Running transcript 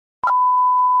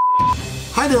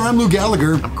Hi there, I'm Lou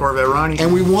Gallagher. I'm Corvette Ronnie.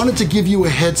 And we wanted to give you a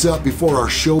heads up before our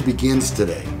show begins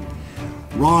today.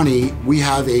 Ronnie, we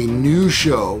have a new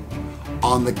show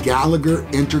on the Gallagher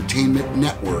Entertainment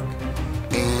Network.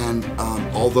 And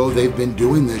although they've been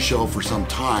doing this show for some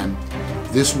time,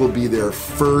 this will be their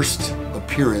first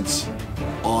appearance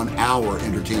on our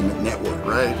entertainment network.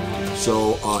 Right.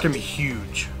 So it's going to be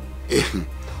huge.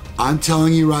 I'm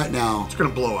telling you right now. It's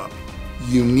going to blow up.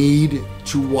 You need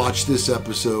to watch this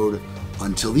episode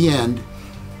until the end.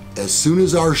 As soon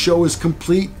as our show is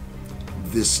complete,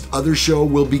 this other show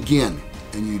will begin,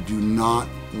 and you do not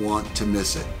want to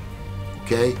miss it.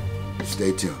 Okay?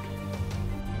 Stay tuned.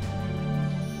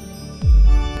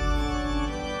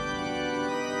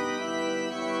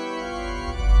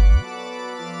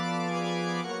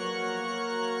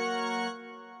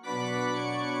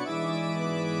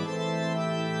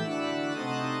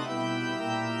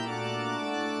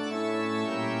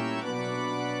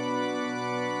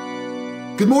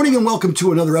 Good morning and welcome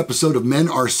to another episode of Men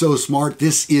Are So Smart.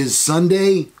 This is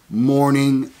Sunday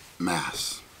morning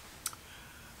Mass.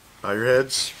 Bow your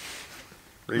heads.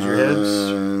 Raise your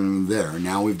heads. There.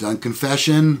 Now we've done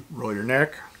confession. Roll your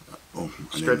neck.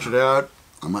 Stretch it out.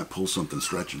 I might pull something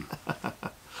stretching. I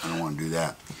don't want to do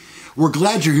that. We're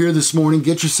glad you're here this morning.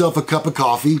 Get yourself a cup of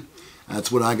coffee.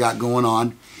 That's what I got going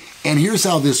on. And here's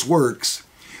how this works.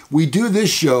 We do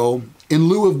this show in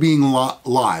lieu of being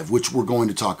live, which we're going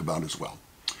to talk about as well.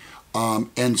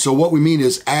 And so what we mean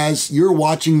is, as you're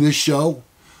watching this show,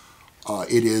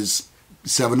 it is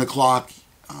 7 o'clock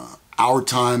our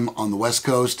time on the West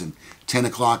Coast and 10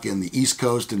 o'clock in the East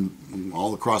Coast and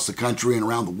all across the country and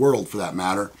around the world for that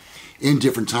matter, in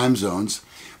different time zones.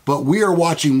 But we are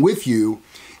watching with you,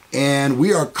 and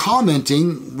we are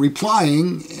commenting,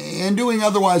 replying, and doing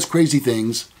otherwise crazy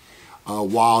things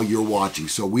while you're watching.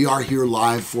 So we are here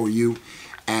live for you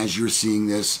as you're seeing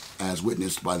this, as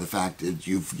witnessed by the fact that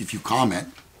if you comment,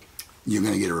 you're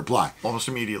going to get a reply. Almost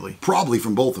immediately. Probably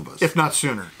from both of us. If not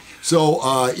sooner.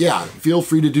 So, yeah, feel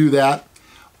free to do that.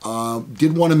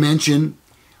 Did want to mention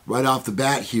right off the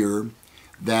bat here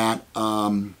that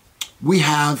we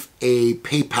have a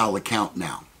PayPal account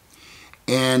now.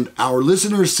 And our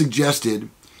listeners suggested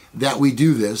that we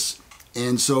do this,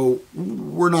 and so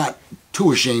we're not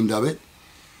too ashamed of it,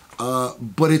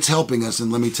 but it's helping us,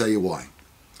 and let me tell you why.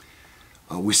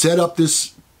 We set up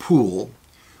this pool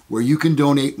where you can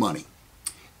donate money,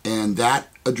 and that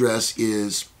address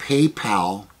is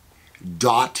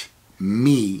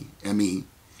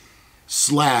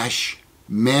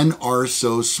paypal.me/Men Are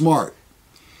So Smart.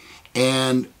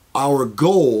 And our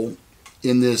goal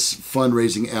in this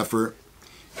fundraising effort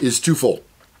is twofold.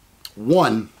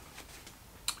 One,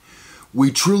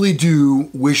 we truly do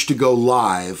wish to go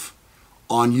live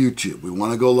on YouTube. We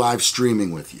want to go live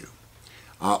streaming with you.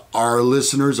 Our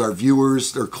listeners, our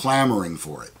viewers, they're clamoring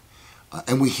for it.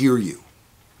 And we hear you.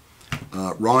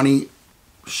 Ronnie,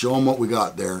 show them what we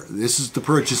got there. This is the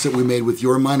purchase that we made with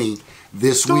your money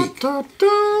this week.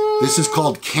 This is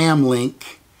called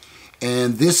CamLink.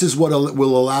 And this is what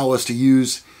will allow us to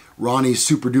use Ronnie's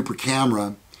super duper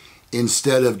camera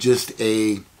instead of just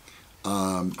a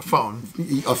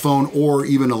phone or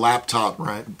even a laptop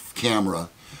camera,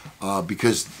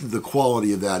 because the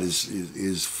quality of that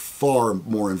is far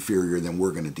more inferior than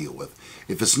we're going to deal with.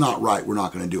 If it's not right, we're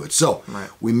not going to do it. So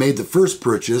we made the first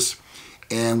purchase,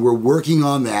 and we're working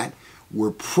on that. We're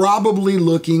probably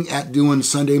looking at doing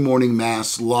Sunday morning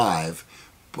Mass live,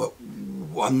 but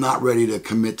I'm not ready to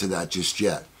commit to that just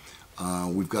yet.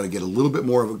 We've got to get a little bit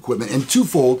more of equipment. And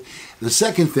twofold, the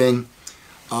second thing,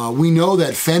 we know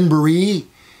that Fenn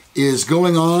is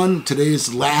going on.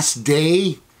 Today's last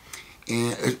day.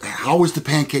 And how was the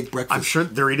pancake breakfast? I'm sure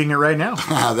they're eating it right now.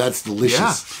 That's delicious.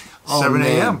 Yeah. Oh, 7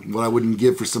 a.m. Man, what I wouldn't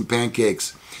give for some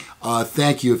pancakes.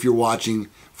 Thank you if you're watching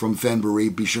from Fenn.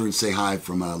 Be sure and say hi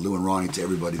from Lou and Ronnie to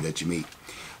everybody that you meet.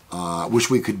 Wish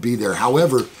we could be there.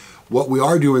 However, what we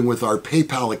are doing with our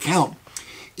PayPal account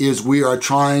is we are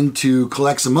trying to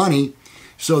collect some money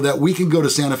so that we can go to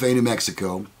Santa Fe, New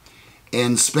Mexico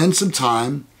and spend some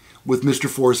time with Mr.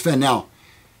 Forrest Fenn. Now,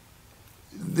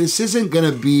 this isn't going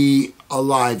to be a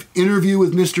live interview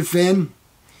with Mr. Fenn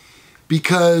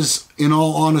because, in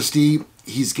all honesty,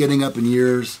 he's getting up in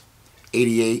years,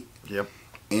 88. Yep.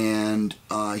 And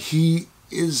he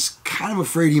is kind of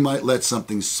afraid he might let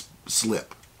something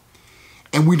slip.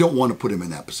 And we don't want to put him in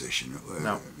that position.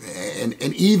 No. And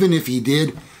even if he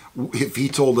did, if he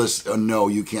told us, oh, no,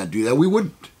 you can't do that, we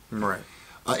wouldn't. Right.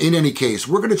 In any case,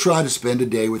 we're going to try to spend a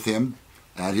day with him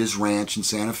at his ranch in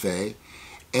Santa Fe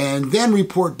and then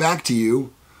report back to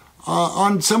you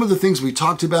on some of the things we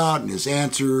talked about and his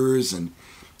answers and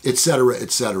et cetera,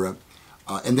 et cetera.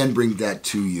 and then bring that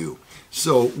to you.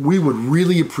 So we would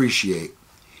really appreciate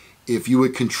if you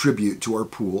would contribute to our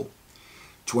pool.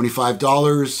 $25,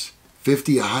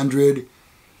 $50, $100,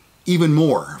 even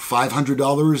more,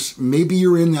 $500. Maybe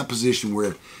you're in that position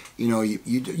where,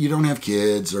 you don't have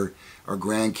kids or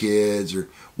grandkids or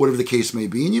whatever the case may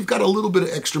be, and you've got a little bit of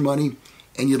extra money,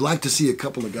 and you'd like to see a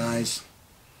couple of guys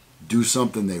do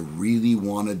something they really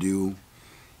want to do,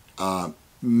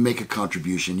 make a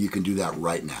contribution. You can do that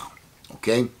right now,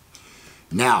 okay?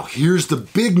 Now, here's the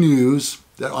big news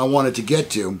that I wanted to get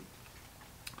to.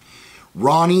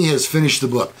 Ronnie has finished the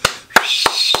book.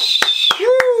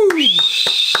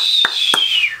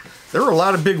 There were a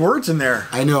lot of big words in there.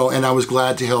 I know, and I was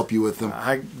glad to help you with them.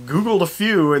 I Googled a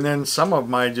few, and then some of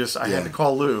them I had to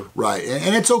call Lou. Right,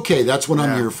 and it's okay. That's what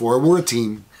I'm here for. We're a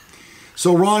team.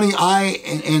 So, Ronnie,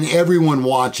 and everyone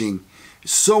watching,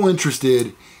 so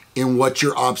interested in what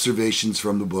your observations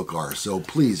from the book are. So,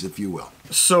 please, if you will.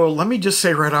 So, let me just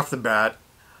say right off the bat,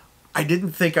 I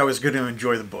didn't think I was going to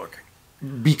enjoy the book.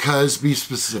 Because, be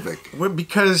specific. Well,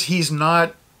 because he's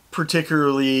not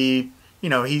particularly,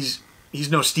 he's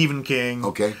no Stephen King.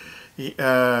 Okay. He's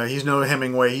no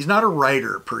Hemingway. He's not a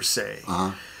writer per se.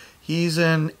 Uh-huh. He's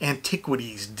an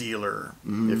antiquities dealer,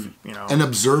 An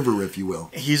observer, if you will.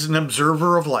 He's an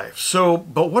observer of life. So,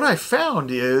 but what I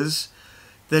found is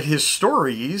that his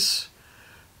stories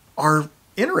are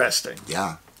interesting.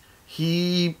 Yeah.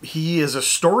 He is a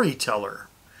storyteller.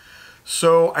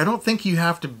 So I don't think you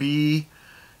have to be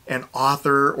an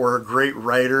author or a great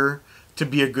writer to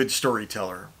be a good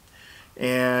storyteller.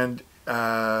 And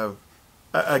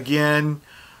again,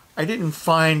 I didn't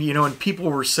find, and people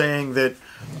were saying that,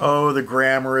 the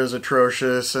grammar is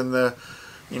atrocious and the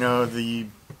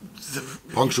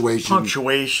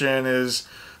punctuation is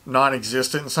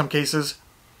non-existent in some cases.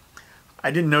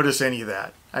 I didn't notice any of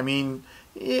that. I mean,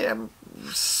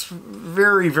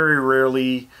 very, very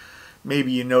rarely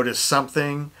maybe you notice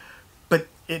something, but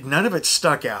none of it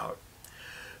stuck out.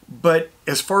 But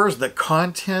as far as the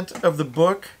content of the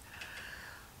book,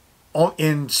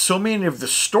 in so many of the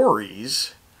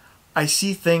stories, I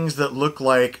see things that look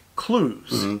like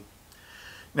clues. Mm-hmm.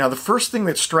 Now, the first thing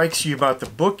that strikes you about the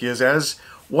book is,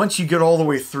 once you get all the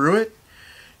way through it,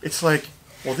 it's like,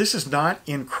 well, this is not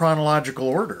in chronological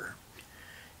order.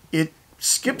 It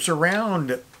skips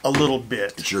around a little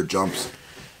bit. It sure jumps.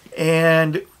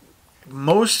 And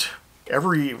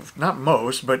every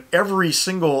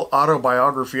single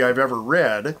autobiography I've ever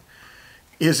read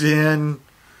is in,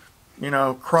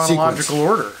 chronological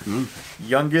order. Mm-hmm.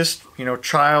 Youngest,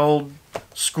 child,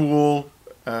 school,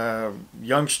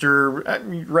 youngster,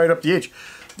 right up the age.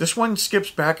 This one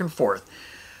skips back and forth.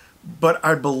 But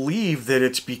I believe that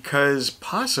it's because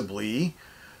possibly,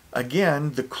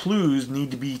 again, the clues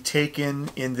need to be taken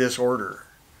in this order.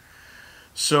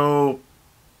 So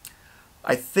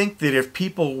I think that if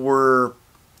people were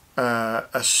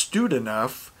astute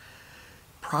enough,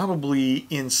 probably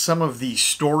in some of these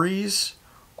stories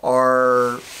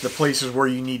are the places where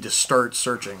you need to start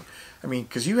searching. I mean,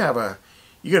 because you got a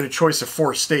choice of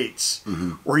 4 states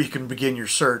mm-hmm. where you can begin your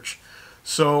search.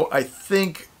 So I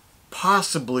think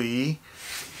possibly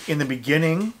in the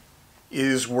beginning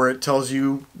is where it tells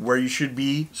you where you should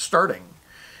be starting.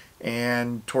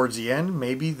 And towards the end,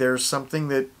 maybe there's something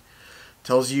that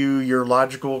tells you your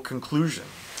logical conclusion.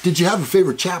 Did you have a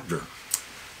favorite chapter?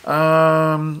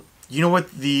 You know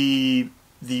what? The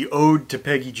Ode to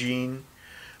Peggy Jean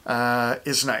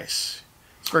is nice.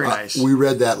 It's very nice. We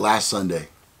read that last Sunday.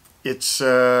 It's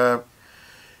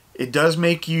it does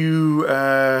make you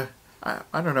I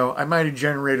don't know, I might have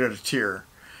generated a tear.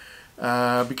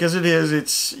 Because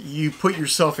it's you put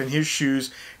yourself in his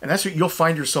shoes, and that's what you'll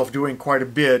find yourself doing quite a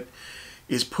bit,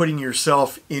 is putting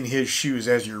yourself in his shoes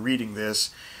as you're reading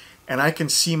this. And I can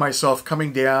see myself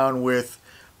coming down with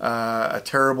a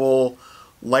terrible,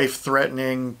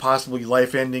 life-threatening, possibly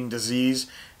life-ending disease,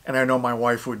 and I know my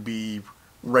wife would be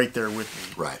right there with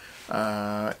me. Right.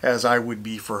 As I would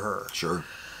be for her. Sure.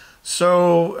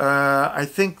 So I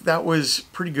think that was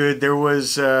pretty good. There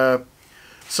was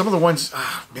some of the ones,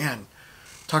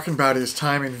 talking about his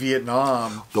time in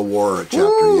Vietnam. The war chapter,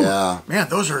 Woo! yeah. Man,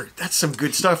 that's some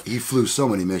good stuff. He flew so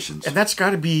many missions. And that's got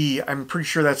to be, I'm pretty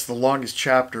sure that's the longest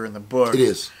chapter in the book. It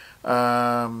is.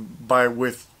 Nothing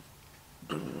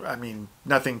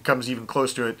comes even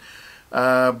close to it.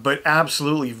 But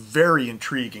absolutely very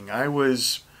intriguing. I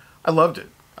loved it.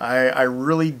 I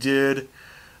really did.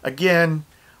 Again,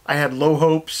 I had low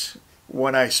hopes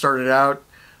when I started out.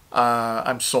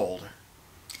 I'm sold.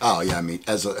 Oh yeah, I mean,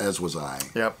 as was I.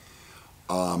 Yep.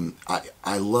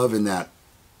 I love in that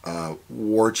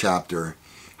war chapter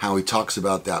how he talks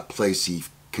about that place he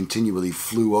continually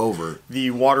flew over.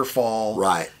 The waterfall.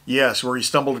 Right. Yes, where he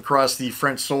stumbled across the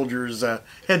French soldier's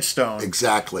headstone.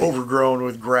 Exactly. Overgrown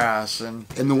with grass. And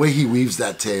the way he weaves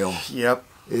that tale. Yep.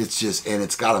 It's just, and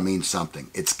it's got to mean something.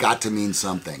 It's got to mean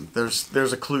something.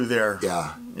 There's a clue there.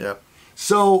 Yeah. Yep.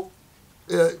 So,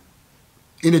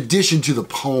 in addition to the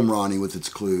poem, Ronnie, with its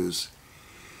clues,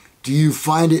 do you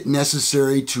find it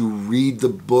necessary to read the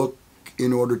book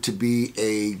in order to be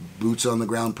a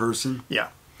boots-on-the-ground person? Yeah.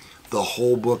 The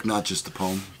whole book, not just the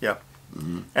poem? Yep.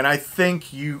 Mm-hmm. And I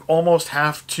think you almost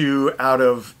have to, out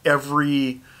of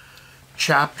every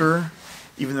chapter,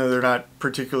 even though they're not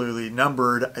particularly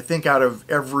numbered, I think out of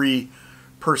every,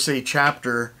 per se,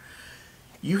 chapter,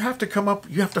 you have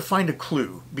to find a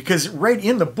clue. Because right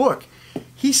in the book,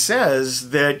 he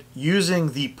says that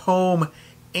using the poem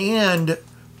and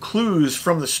clues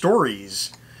from the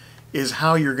stories is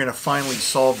how you're going to finally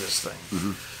solve this thing.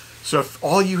 Mm-hmm. So if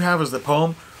all you have is the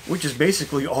poem, which is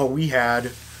basically all we had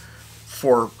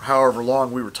for however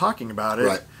long we were talking about it,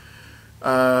 right.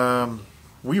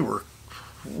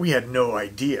 We had no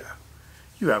idea.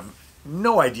 You have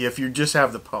no idea if you just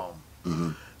have the poem.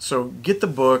 Mm-hmm. So get the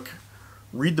book,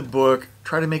 read the book,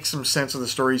 try to make some sense of the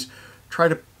stories, try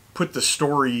to put the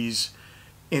stories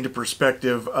into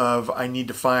perspective of, I need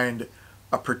to find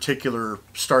a particular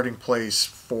starting place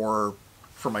for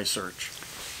my search.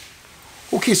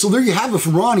 Okay, so there you have it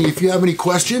from Ronnie. If you have any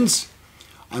questions,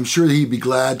 I'm sure he'd be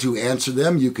glad to answer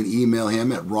them. You can email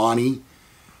him at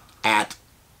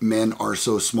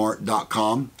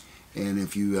ronnie@menaresosmart.com. And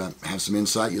if you have some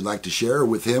insight you'd like to share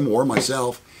with him or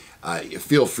myself,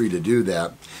 feel free to do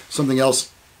that. Something else,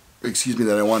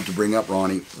 that I wanted to bring up,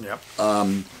 Ronnie. Yep.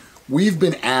 We've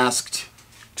been asked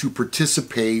to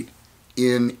participate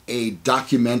in a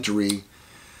documentary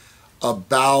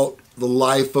about the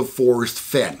life of Forrest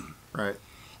Fenn. Right.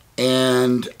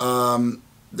 And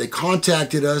they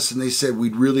contacted us and they said,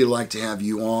 we'd really like to have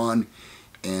you on,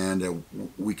 and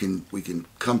we can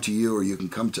come to you or you can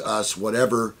come to us,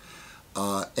 whatever.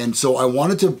 And so I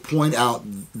wanted to point out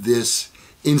this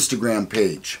Instagram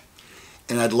page.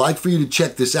 And I'd like for you to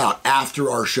check this out after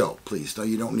our show, please. No,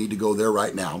 you don't need to go there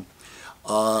right now.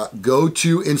 Go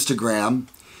to Instagram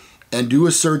and do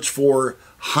a search for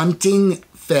Hunting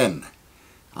Fenn.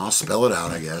 I'll spell it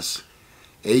out, I guess.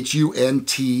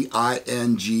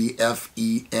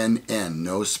 HUNTINGFENN.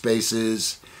 No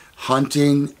spaces.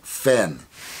 Hunting Fenn.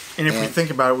 And if we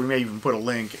think about it, we may even put a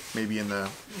link maybe in the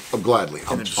I'll gladly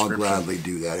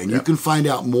do that. And you can find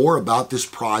out more about this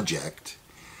project.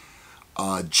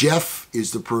 Jeff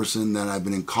is the person that I've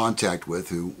been in contact with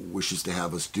who wishes to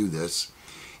have us do this.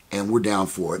 And we're down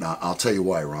for it. And I'll tell you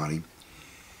why, Ronnie.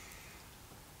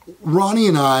 Ronnie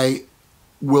and I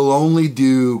will only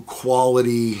do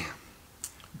quality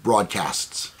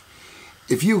broadcasts.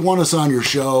 If you want us on your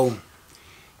show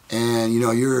and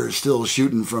you're still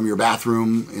shooting from your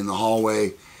bathroom in the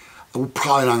hallway, we're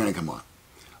probably not going to come on.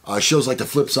 Shows like The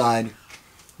Flip Side,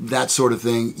 that sort of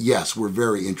thing, yes, we're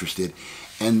very interested.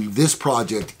 And this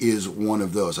project is one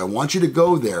of those. I want you to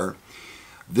go there.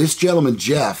 This gentleman,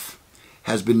 Jeff,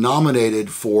 has been nominated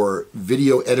for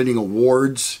Video Editing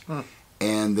Awards,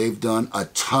 and they've done a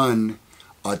ton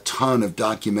of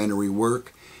documentary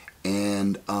work.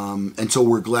 And so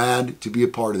we're glad to be a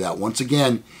part of that. Once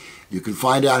again, you can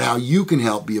find out how you can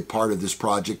help be a part of this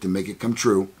project and make it come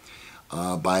true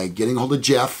by getting a hold of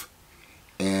Jeff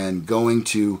and going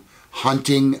to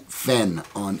Hunting Fenn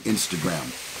on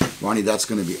Instagram. Ronnie, that's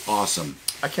going to be awesome.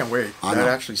 I can't wait. That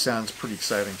actually sounds pretty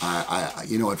exciting.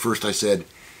 At first I said,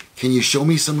 can you show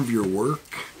me some of your work?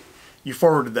 You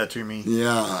forwarded that to me.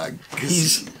 Yeah.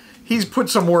 He's put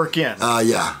some work in.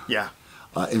 Yeah. Yeah.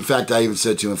 In fact, I even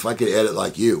said to him, if I could edit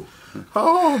like you.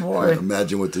 Oh, boy.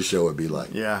 Imagine what this show would be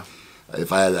like. Yeah.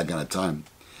 If I had that kind of time.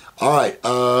 All right.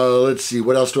 Let's see.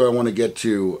 What else do I want to get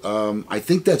to? I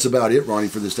think that's about it, Ronnie,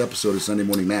 for this episode of Sunday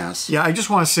Morning Mass. Yeah, I just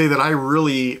want to say that I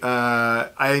really,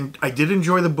 I did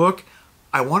enjoy the book.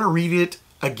 I want to read it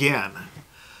again.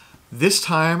 This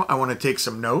time, I want to take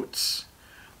some notes.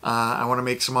 I want to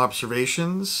make some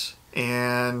observations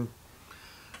and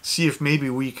see if maybe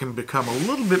we can become a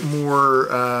little bit more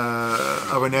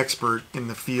of an expert in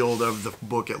the field of the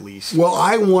book, at least. Well,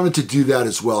 I wanted to do that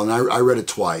as well, and I read it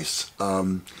twice.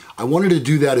 I wanted to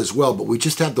do that as well, but we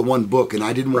just had the one book, and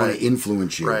I didn't want to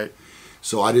influence you. Right.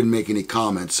 So I didn't make any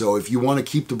comments. So if you want to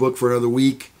keep the book for another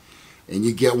week, and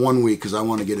you get 1 week, because I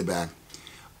want to get it back.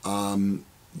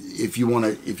 If you want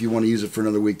to use it for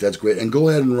another week, that's great. And go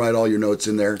ahead and write all your notes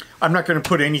in there. I'm not going to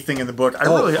put anything in the book.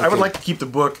 I would like to keep the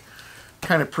book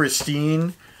kind of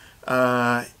pristine. We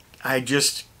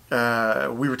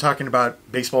were talking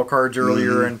about baseball cards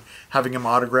earlier and having them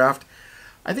autographed.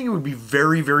 I think it would be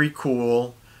very, very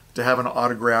cool to have an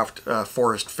autographed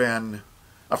Forrest Fenn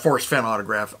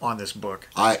autograph on this book.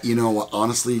 You know what?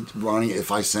 Honestly, Ronnie,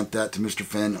 if I sent that to Mr.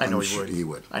 Fenn, I know I'm sure he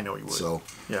would. I know he would. So,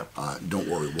 yeah. Don't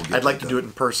worry. We'll get I'd like to do it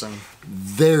in person.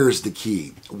 There's the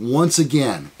key. Once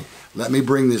again, let me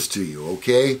bring this to you,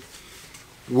 okay?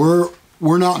 We're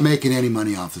not making any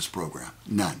money off this program.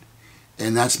 None.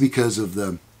 And that's because of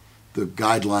the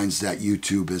guidelines that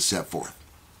YouTube has set forth.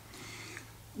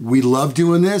 We love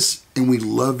doing this, and we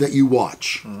love that you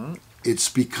watch. Mm-hmm. It's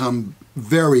become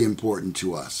very important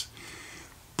to us.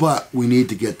 But we need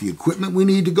to get the equipment we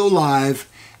need to go live,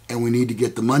 and we need to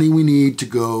get the money we need to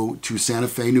go to Santa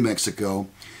Fe, New Mexico.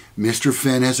 Mr.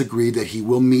 Fenn has agreed that he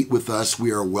will meet with us.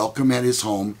 We are welcome at his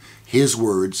home. His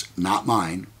words, not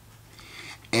mine.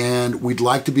 And we'd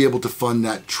like to be able to fund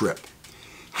that trip.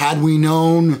 Had we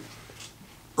known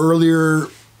earlier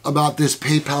about this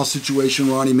PayPal situation,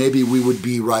 Ronnie, maybe we would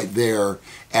be right there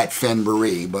at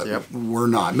Fenbury, but we're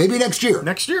not. Maybe next year.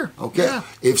 Next year. Okay. Yeah.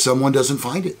 If someone doesn't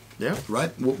find it. Yeah.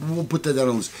 Right? We'll put that down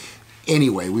on this.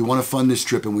 Anyway, we want to fund this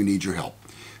trip and we need your help.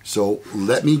 So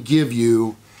let me give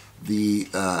you the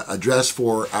address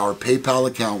for our PayPal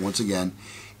account once again.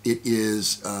 It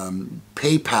is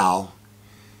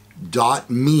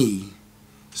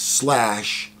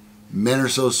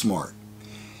paypal.me/MENARESOSMART.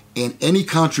 And any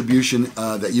contribution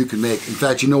that you can make. In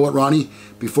fact, you know what, Ronnie?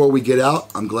 Before we get out,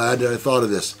 I'm glad that I thought of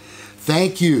this.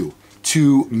 Thank you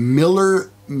to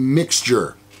Miller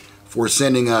Mixture for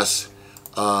sending us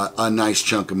a nice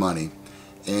chunk of money.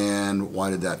 And why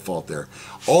did that fall there?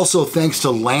 Also, thanks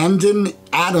to Landon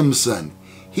Adamson.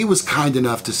 He was kind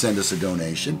enough to send us a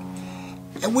donation.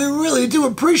 And we really do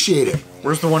appreciate it.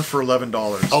 Where's the one for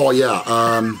 $11? Oh, yeah.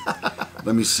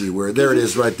 Let me see where. There it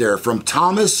is right there. From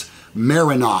Thomas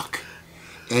Marinock.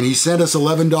 And he sent us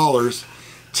 $11,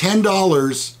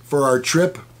 $10 for our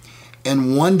trip,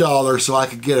 and $1 so I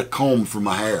could get a comb for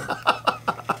my hair.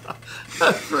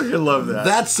 I freaking love that.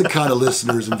 That's the kind of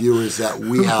listeners and viewers that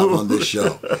we have on this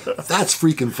show. That's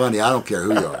freaking funny. I don't care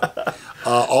who you are.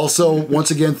 Also, once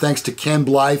again, thanks to Ken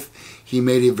Blythe. He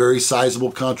made a very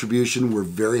sizable contribution. We're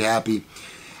very happy.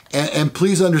 And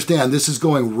please understand, this is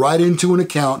going right into an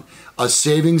account, a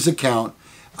savings account.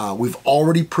 We've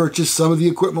already purchased some of the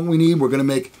equipment we need. We're going to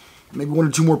make maybe 1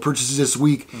 or 2 more purchases this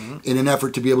week in an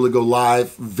effort to be able to go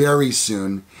live very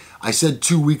soon. I said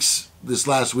 2 weeks this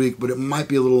last week, but it might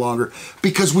be a little longer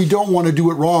because we don't want to do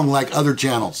it wrong like other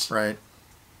channels. Right.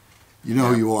 You know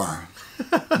who you are.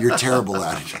 You're terrible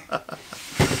at it.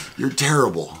 You're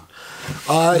terrible.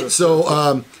 All right,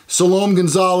 so Salome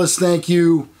Gonzalez, thank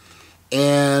you.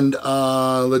 And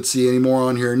let's see, any more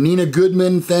on here? Nina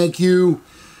Goodman, thank you.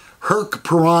 Herc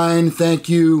Perrine, thank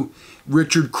you.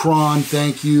 Richard Cron,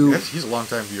 thank you. Yes, he's a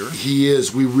long-time viewer. He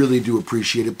is. We really do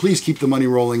appreciate it. Please keep the money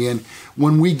rolling in.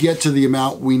 When we get to the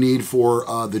amount we need for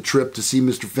the trip to see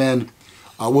Mr. Fenn,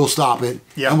 we'll stop it.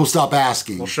 And we'll stop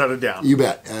asking. We'll shut it down. You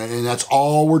bet. And that's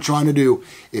all we're trying to do.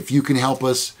 If you can help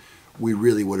us, we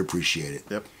really would appreciate it.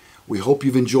 Yep. We hope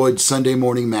you've enjoyed Sunday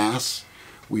morning Mass.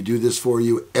 We do this for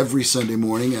you every Sunday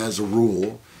morning as a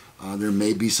rule. There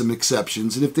may be some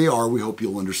exceptions, and if they are, we hope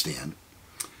you'll understand.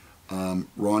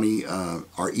 Ronnie,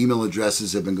 our email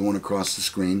addresses have been going across the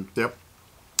screen. Yep.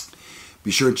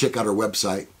 Be sure and check out our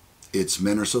website. It's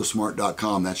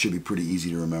menaresosmart.com. That should be pretty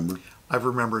easy to remember. I've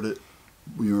remembered it.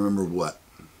 You remember what?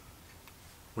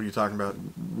 What are you talking about?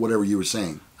 Whatever you were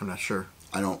saying. I'm not sure.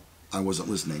 I wasn't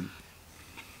listening.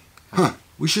 Huh.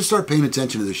 We should start paying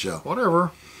attention to the show.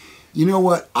 Whatever. You know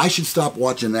what? I should stop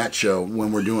watching that show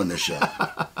when we're doing this show.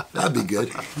 That'd be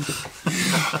good.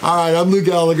 All right, I'm Lou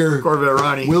Gallagher. Corvette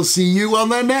Ronnie. We'll see you on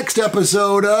the next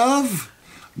episode of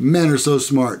Men Are So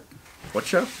Smart. What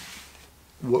show?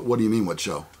 What do you mean, what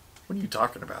show? What are you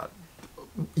talking about?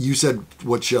 You said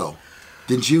what show?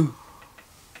 Didn't you?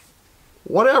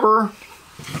 Whatever.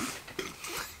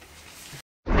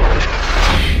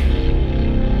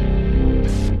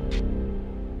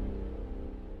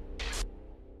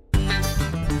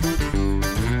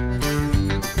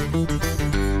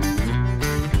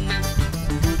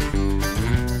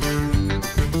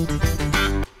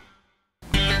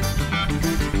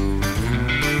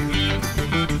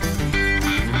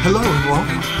 Hello and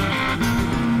welcome.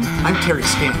 I'm Terry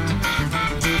Scant.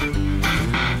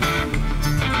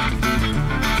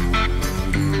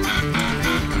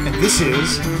 And this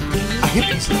is A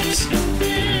Hippie's List.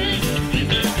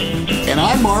 And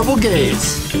I'm Marvel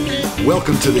Gaze.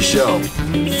 Welcome to the show.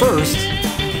 First,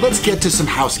 let's get to some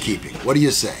housekeeping. What do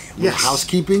you say? Yes.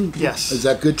 Housekeeping? Yes. Is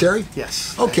that good, Terry?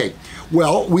 Yes. Okay.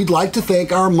 Well, we'd like to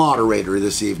thank our moderator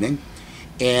this evening,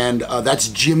 and that's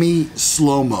Jimmy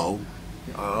Slomo.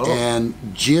 Oh. And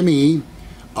Jimmy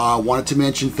Wanted to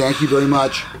mention thank you very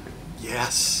much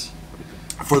Yes.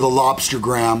 for the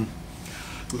Lobstergram.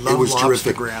 Love It was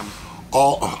terrific.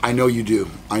 Lobstergram. I know you do.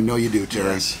 I know you do,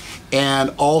 Terry. Yes.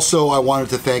 And also, I wanted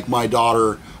to thank my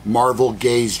daughter, Marvel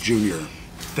Gaze Jr.,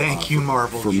 Thank you,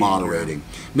 Marvel. for Jr. moderating.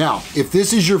 Now, if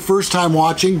this is your first time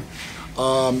watching,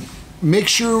 make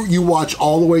sure you watch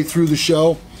all the way through the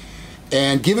show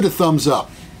and give it a thumbs up.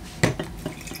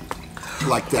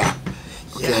 Like that.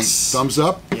 Okay? Yes. Thumbs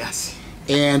up. Yes.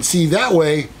 And see, that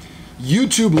way,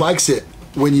 YouTube likes it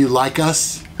when you like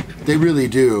us. They really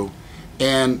do.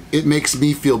 And it makes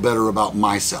me feel better about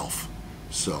myself.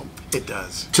 So, It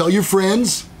does. tell your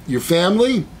friends, your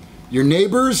family, your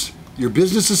neighbors, your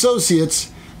business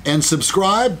associates, and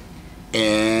subscribe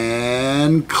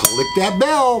and click that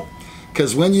bell.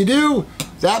 Because when you do,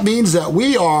 that means that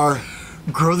we are,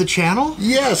 Grow the channel?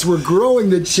 yes, we're growing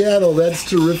the channel. That's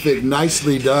terrific.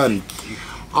 Nicely done.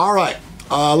 All right,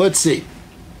 let's see.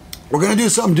 We're going to do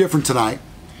something different tonight.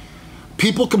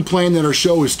 People complain that our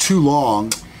show is too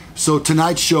long, so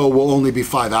tonight's show will only be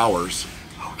 5 hours.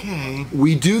 Okay.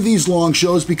 We do these long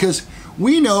shows because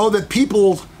we know that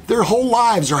people, their whole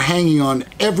lives are hanging on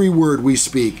every word we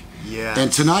speak. Yes.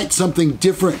 And tonight, something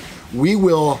different. We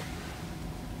will,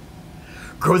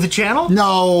 Grow the channel?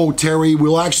 no, Terry,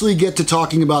 we'll actually get to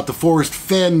talking about the Forrest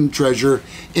Fenn treasure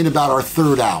in about our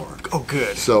third hour. Oh,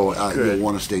 good. So Good. you'll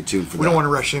want to stay tuned for that. We don't want to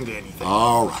rush into anything.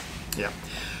 All right. Yeah.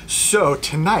 So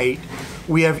tonight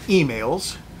we have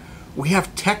emails, we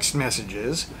have text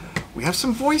messages, we have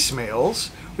some voicemails,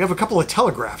 we have a couple of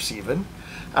telegraphs even,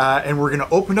 and we're going to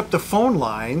open up the phone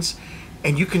lines,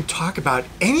 and you can talk about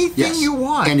anything Yes. you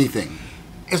want, Anything.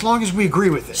 as long as we agree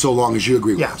with it. So long as you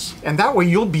agree with Yeah. us. And that way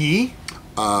you'll be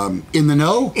In the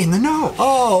know? in the know.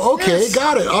 Oh, okay, Yes.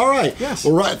 got it. All right. Yes.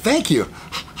 All right, thank you.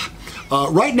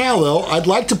 Right now, though, I'd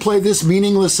like to play this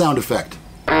meaningless sound effect.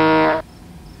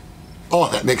 Oh,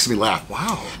 that makes me laugh.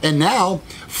 Wow. And now,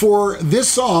 for this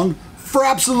song, for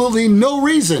absolutely no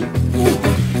reason.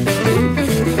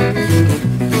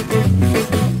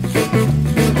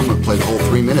 I'm going to play the whole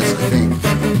 3 minutes, I think.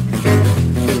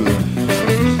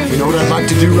 You know what I'd like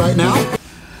to do right now?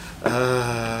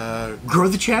 Grow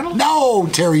the channel? No,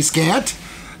 Terry Scant.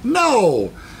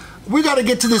 No. We got to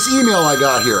get to this email I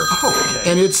got here. Oh, okay.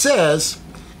 And it says,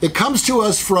 it comes to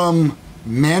us from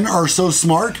Men Are So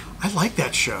Smart. I like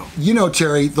that show. You know,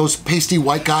 Terry, those pasty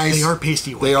white guys. They are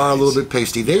pasty white They are a guys. little bit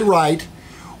pasty. They write,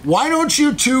 why don't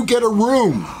you two get a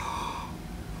room?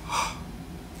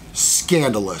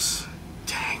 Scandalous.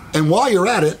 Dang. And while you're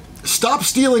at it, stop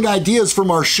stealing ideas from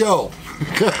our show.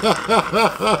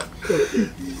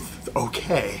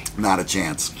 Okay. Not a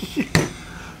chance.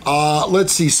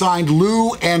 Let's see, signed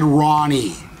Lou and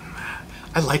Ronnie.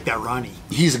 I like that Ronnie.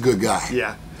 He's a good guy.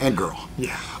 Yeah. And girl.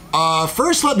 Yeah.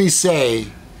 First, let me say,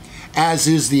 as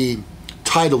is the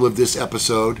title of this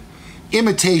episode,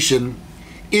 imitation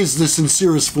is the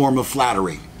sincerest form of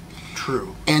flattery.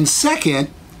 True. And second,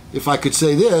 if I could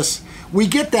say this, we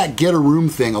get that get a room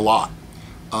thing a lot.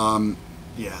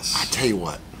 Yes. I tell you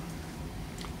what,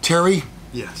 Terry,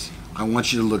 Yes. I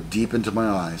want you to look deep into my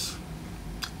eyes,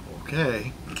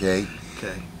 Okay. okay?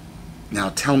 Okay. Now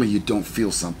tell me you don't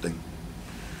feel something.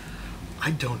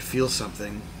 I don't feel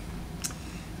something.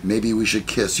 Maybe we should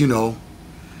kiss, you know,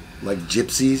 like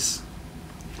gypsies.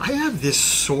 I have this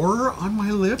sore on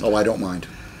my lip. Oh, I don't mind.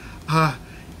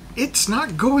 It's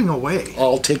not going away.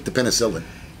 I'll take the penicillin.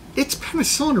 It's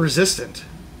penicillin resistant.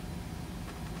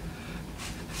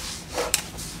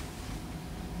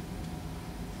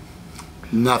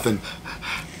 Nothing.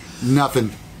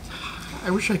 Nothing.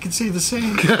 I wish I could say the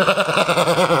same.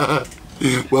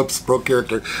 Whoops, broke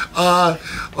character.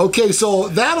 Okay, so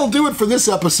that'll do it for this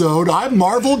episode. I'm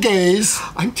Marvel Gaze.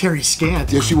 I'm Terry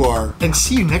Scant. Yes, you are. And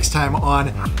see you next time on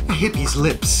A Hippie's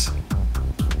Lips.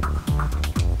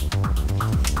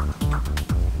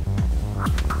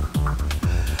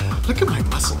 Look at my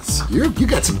muscles. You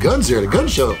got some guns here at a gun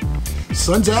show.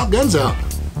 Sun's out, guns out.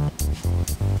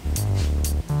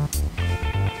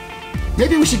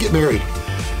 Maybe we should get married.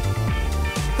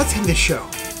 Let's end this show.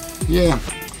 Yeah.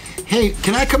 Hey,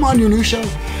 can I come on your new show?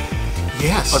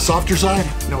 Yes. A softer side?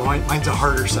 No, mine's a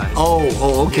harder side.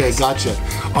 Oh, okay, Yes. gotcha.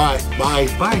 All right, bye.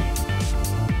 Bye.